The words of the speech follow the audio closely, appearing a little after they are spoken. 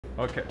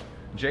Okay.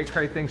 Jay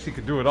Cray thinks he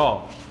could do it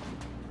all.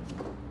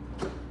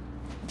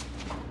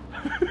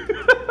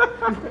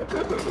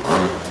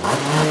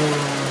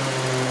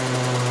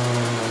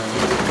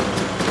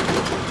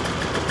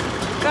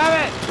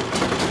 Damn it!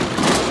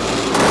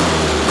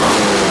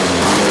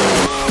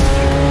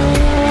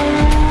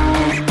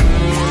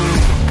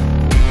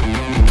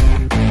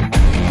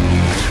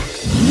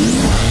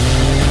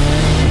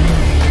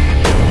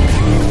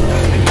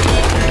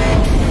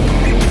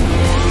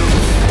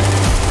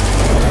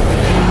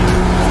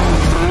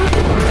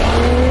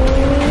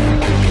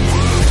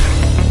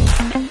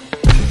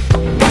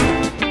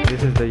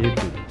 This is the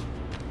YouTube.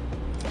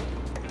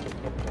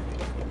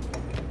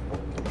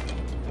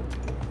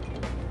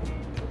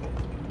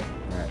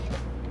 Alright,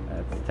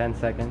 that's 10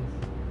 seconds.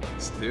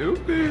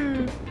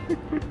 Stupid.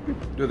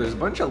 Dude, there's a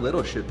bunch of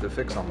little shit to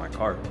fix on my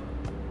car.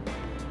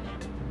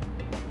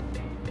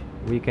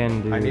 We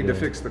can do. I need to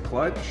fix the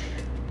clutch,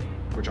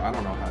 which I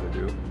don't know how to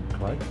do.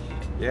 Clutch?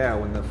 Yeah,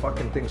 when the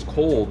fucking thing's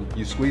cold,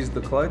 you squeeze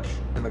the clutch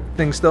and the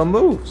thing still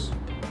moves.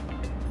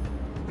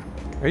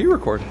 Are you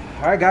recording?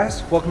 All right,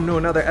 guys, welcome to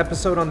another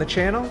episode on the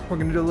channel. We're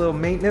gonna do a little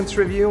maintenance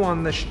review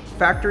on the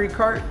factory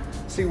cart,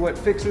 see what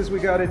fixes we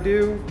gotta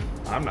do.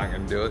 I'm not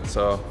gonna do it,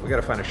 so we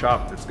gotta find a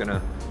shop that's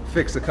gonna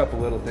fix a couple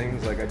little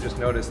things. Like I just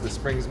noticed the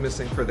spring's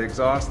missing for the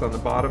exhaust on the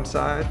bottom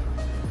side.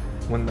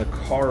 When the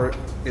car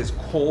is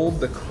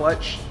cold, the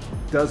clutch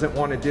doesn't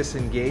want to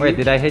disengage. Wait,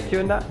 did I hit you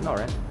in that? No,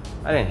 right?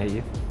 I didn't hit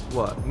you.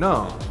 What?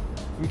 No.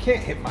 You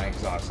can't hit my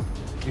exhaust.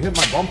 You hit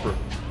my bumper.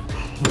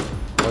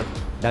 What?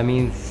 That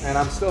means. And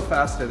I'm still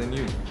faster than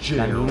you, That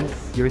Gerald.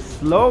 means you're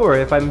slower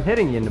if I'm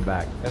hitting you in the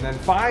back. And then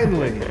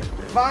finally,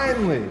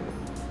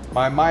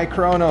 my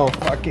chrono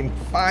fucking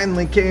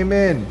finally came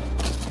in.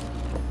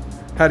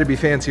 Had to be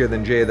fancier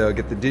than Jay though.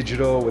 Get the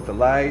digital with the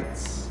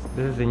lights.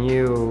 This is the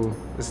new.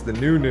 This is the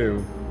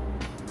new.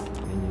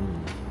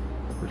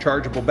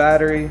 Rechargeable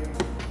battery.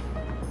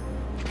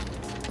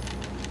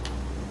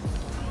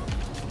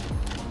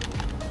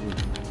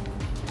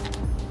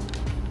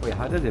 Wait,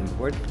 how does it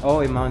work? Oh,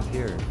 it mounts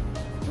here.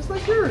 Just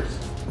like yours.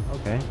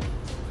 Okay.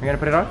 You're gonna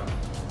put it on?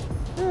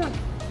 Yeah.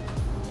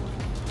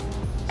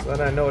 So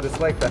then I know what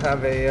it's like to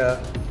have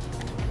a...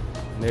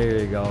 There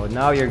you go.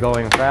 Now you're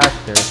going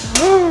faster.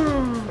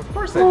 Of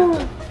course I did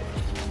that.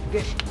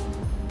 Okay.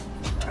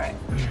 Alright.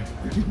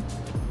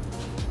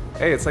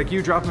 Hey, it's like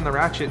you dropping the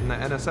ratchet in the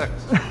NSX.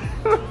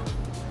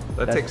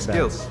 That That's takes bad.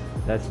 skills.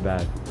 That's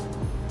bad.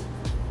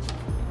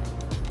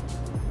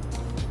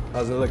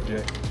 How's it look,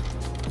 Jay?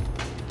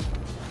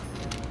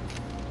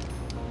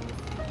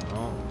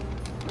 Oh.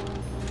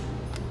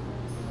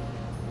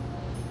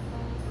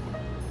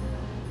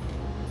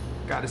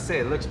 Gotta say,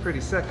 it looks pretty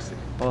sexy.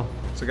 Oh.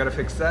 So gotta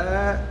fix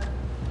that.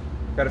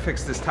 Gotta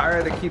fix this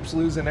tire that keeps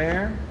losing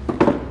air.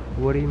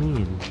 What do you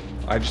mean?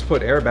 I just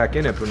put air back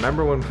in it.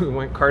 Remember when we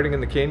went karting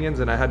in the canyons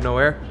and I had no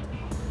air?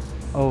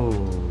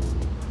 Oh.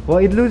 Well,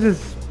 it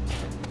loses.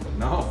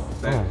 No.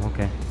 Oh,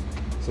 okay.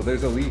 So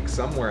there's a leak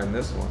somewhere in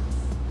this one.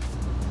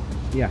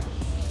 Yeah.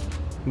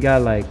 You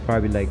got like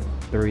probably like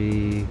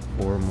 3,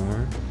 4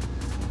 more.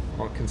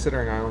 Well,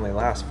 considering I only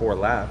last 4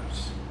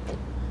 laps.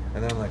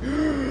 And then I'm like,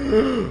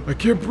 I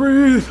can't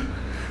breathe.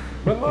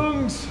 My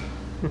lungs.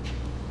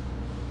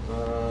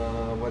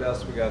 What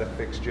else we gotta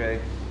fix, Jay?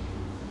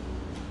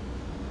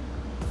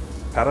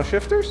 Paddle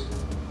shifters?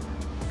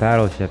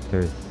 Paddle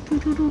shifters.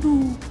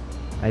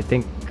 I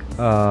think.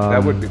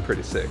 That would be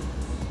pretty sick.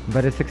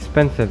 But it's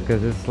expensive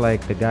because it's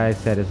like the guy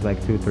said it's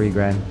like 2-3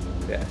 grand.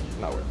 Yeah,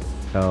 not worth it.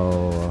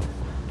 So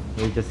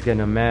we're just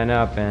gonna man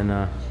up and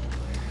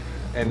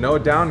And no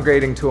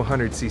downgrading to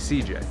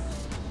 100cc, Jay.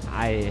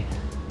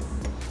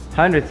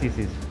 100cc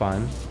is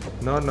fun.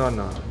 No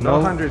No.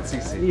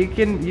 100cc. You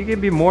can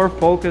be more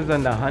focused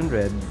on the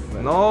 100.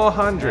 No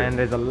 100. And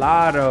there's a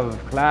lot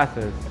of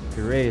classes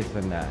to race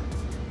on that.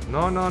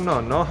 No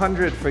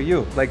 100 for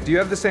you. Like, do you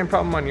have the same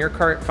problem on your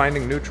cart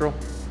finding neutral?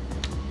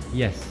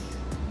 Yes.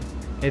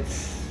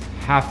 It's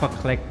half a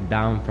click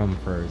down from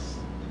first.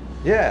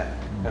 Yeah.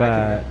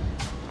 But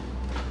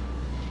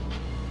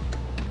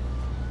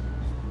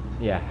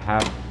yeah,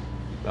 half.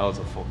 That was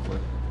a full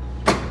click.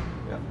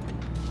 Yeah.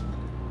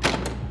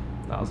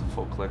 That was a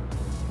full click.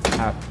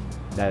 Half.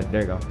 There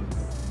you go.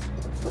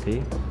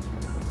 See?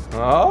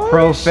 Oh,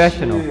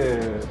 Professional.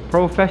 shit.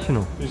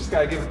 Professional. You just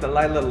gotta give it the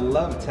light little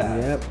love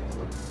tap. Yep.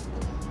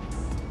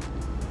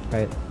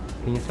 Right.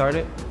 Can you start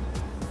it?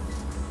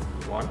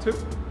 Want to?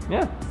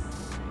 Yeah.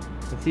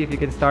 Let's see if you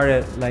can start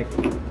it like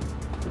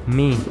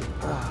me.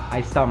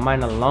 I start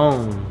mine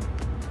alone.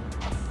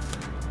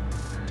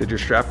 Did your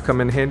strap come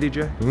in handy,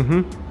 Jay?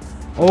 Mm-hmm.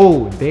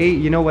 Oh,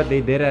 you know what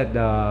they did at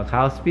the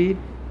cow speed?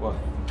 What?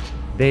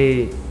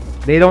 They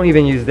don't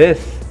even use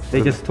this.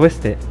 They just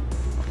twist it.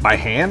 By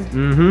hand?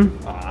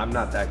 Mm-hmm. Oh, I'm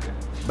not that good.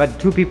 But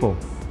 2 people.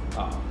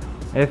 Oh.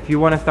 If you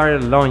want to start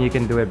it alone, you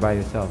can do it by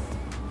yourself.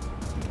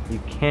 You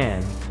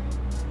can.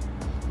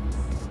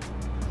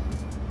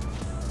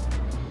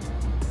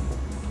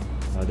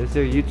 This is a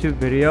YouTube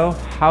video,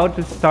 how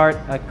to start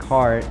a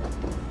cart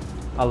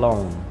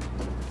alone.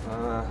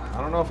 I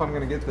don't know if I'm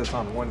gonna get this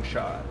on one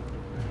shot.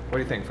 What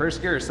do you think?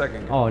 First gear or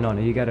second gear? Oh no,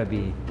 you gotta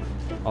be.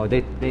 Oh,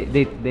 they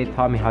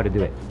taught me how to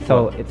do it.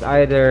 So it's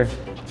either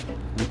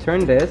you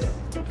turn this,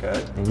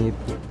 Okay. and you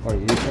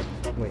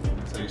wait.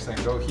 So you're saying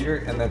go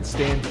here and then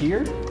stand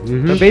here?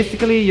 So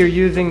basically, you're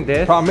using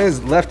this. Problem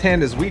is, left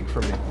hand is weak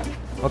for me.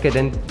 Okay,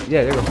 then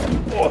yeah, there you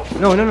go.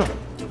 No.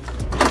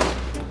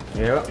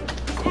 Yeah.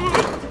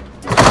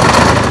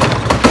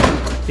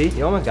 See,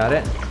 you almost got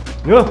it.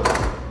 No.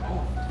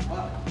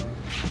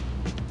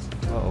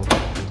 Uh-oh.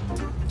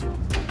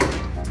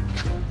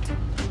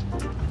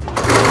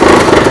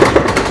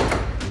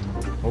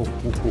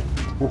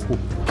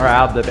 All right,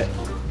 I'll blip it.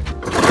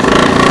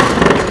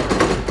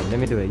 Let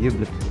me do it. You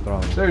blip it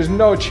strong. There's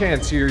no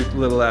chance your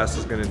little ass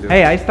is gonna do it.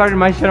 Hey, I started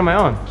my shit on my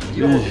own.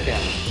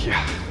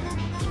 Yeah.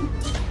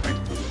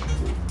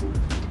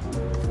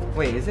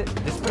 Wait, is it?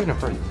 This is in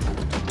first.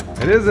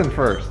 It is in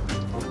first.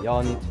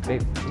 Y'all need to pay.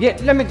 Yeah,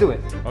 let me do it.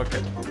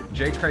 Okay.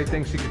 Jay Cray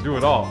thinks he can do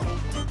it all.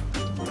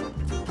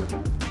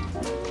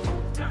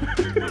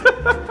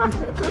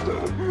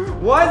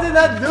 Why is it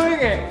not doing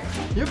it?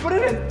 You put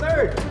it in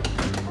third.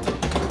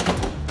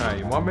 Alright,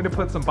 you want me to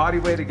put some body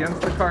weight against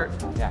the cart?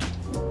 Yeah.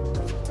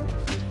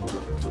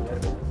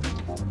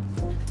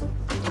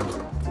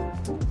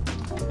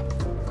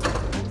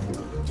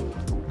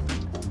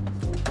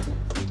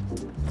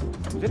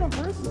 Is it on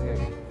first?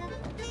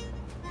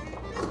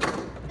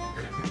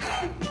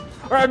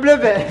 Alright,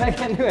 blip it. I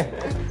can't do it.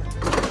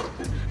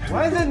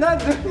 Why is it not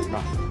doing it?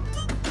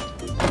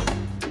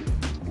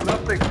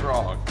 Nothing's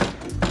wrong.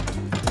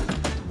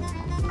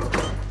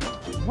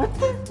 What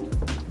the?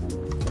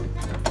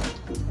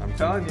 I'm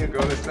telling you,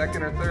 go to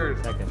second or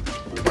third. Second.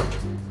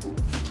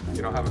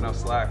 You don't have enough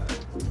slack.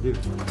 Dude.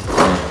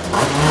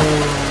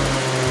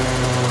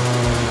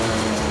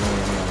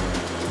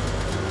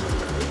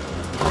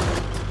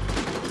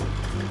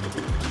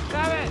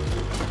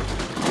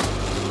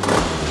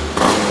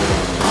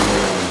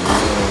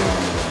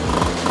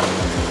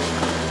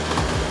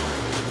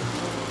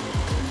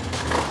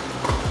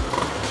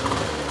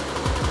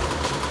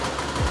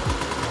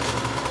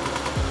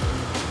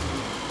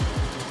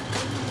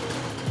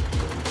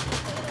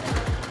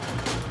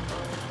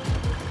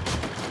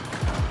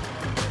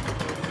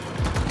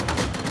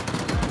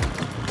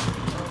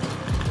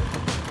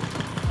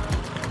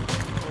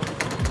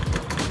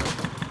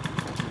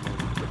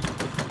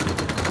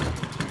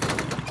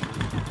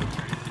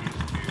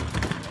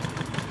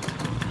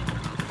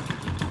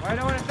 Why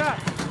don't want to stop?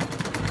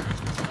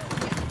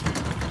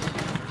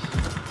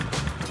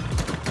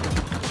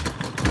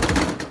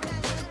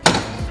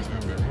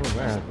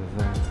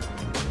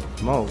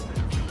 Smoke.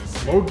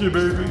 Smoky,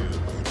 baby.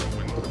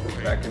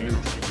 Back in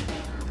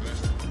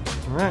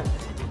Alright.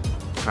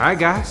 Alright,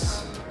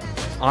 guys.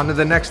 On to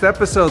the next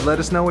episode. Let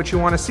us know what you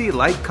want to see.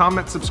 Like,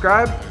 comment,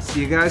 subscribe.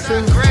 See you guys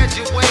soon.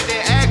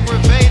 Graduated,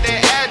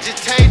 aggravated,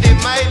 agitated,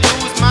 might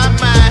lose my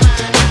mind.